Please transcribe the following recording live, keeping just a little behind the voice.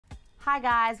Hi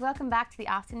guys, welcome back to the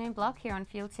afternoon block here on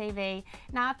Fuel TV.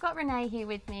 Now I've got Renee here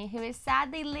with me, who is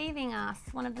sadly leaving us,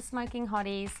 one of the smoking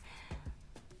hotties.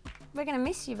 We're going to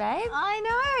miss you, babe. I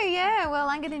know, yeah. Well,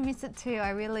 I'm going to miss it too.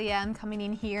 I really am coming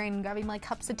in here and grabbing my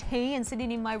cups of tea and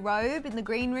sitting in my robe in the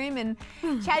green room and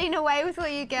chatting away with all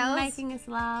you girls. Making us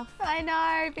laugh. I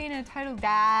know, being a total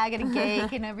dag and a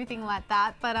geek and everything like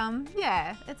that. But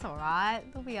yeah, it's all right.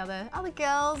 There'll be other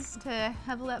girls to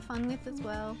have all that fun with as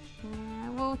well. Yeah,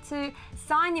 well, to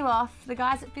sign you off, the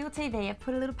guys at Fuel TV have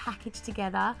put a little package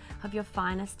together of your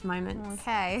finest moments.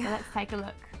 Okay. So let's take a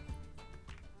look.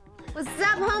 What's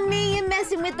up, homie? You're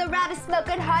messing with the rabbit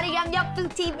smoking hottie on your Fuel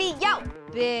TV, yo!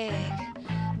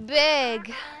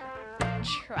 Big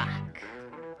truck.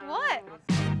 What?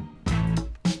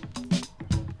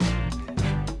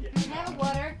 Never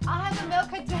water. I'll have a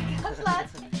milk and take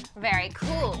last. Very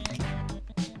cool.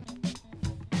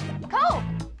 Cool!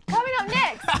 Coming up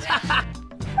next.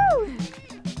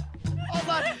 Oh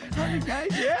my, okay,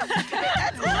 yeah.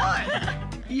 That's a lot.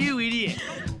 You idiot.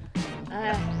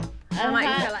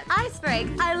 Iceberg.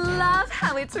 I love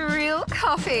how it's real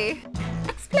coffee.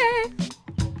 Let's play.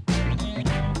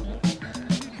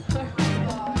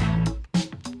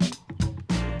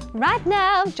 Right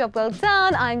now, job well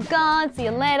done. I'm gone. See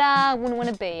you later. Wouldn't want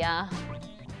to be ya.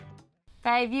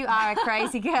 Babe, you are a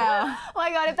crazy girl. Oh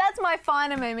my God, if that's my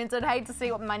finer moments, I'd hate to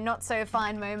see what my not so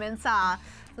fine moments are.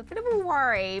 It's a bit of a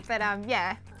worry, but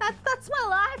yeah, that's my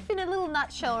life in a little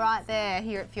nutshell right there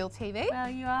here at Fuel TV. Well,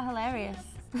 you are hilarious.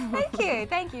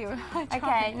 Thank you.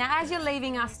 Okay, now as you're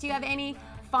leaving us, do you have any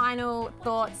final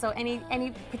thoughts or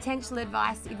any potential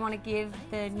advice that you'd want to give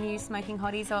the new smoking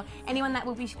hotties or anyone that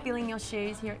will be filling your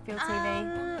shoes here at Fuel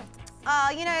TV?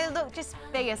 You know, look, just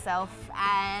be yourself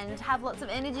and have lots of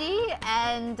energy,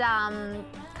 and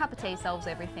cup of tea solves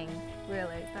everything,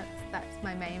 really. That's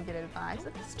my main bit of advice.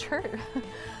 It's true.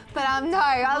 But no,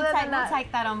 other than that, we'll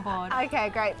take that on board. Okay,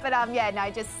 great. But yeah,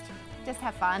 no, just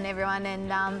have fun, everyone,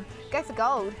 and go for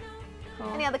gold. Cool.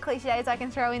 Any other cliches I can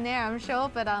throw in there, I'm sure,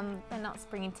 but they're not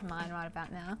springing to mind right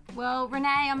about now. Well,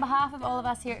 Renee, on behalf of all of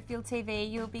us here at Fuel TV,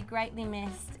 you'll be greatly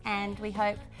missed, and we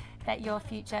hope that your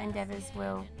future endeavours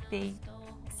will be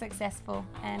successful.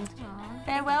 And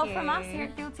farewell from us here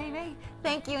at Fuel TV.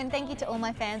 Thank you, and thank you to all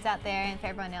my fans out there and for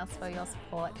everyone else for your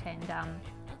support and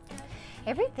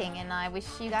everything, and I wish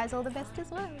you guys all the best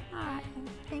as well. All right.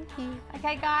 Thank you.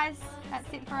 Okay, guys,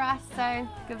 that's it for us, so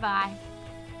goodbye.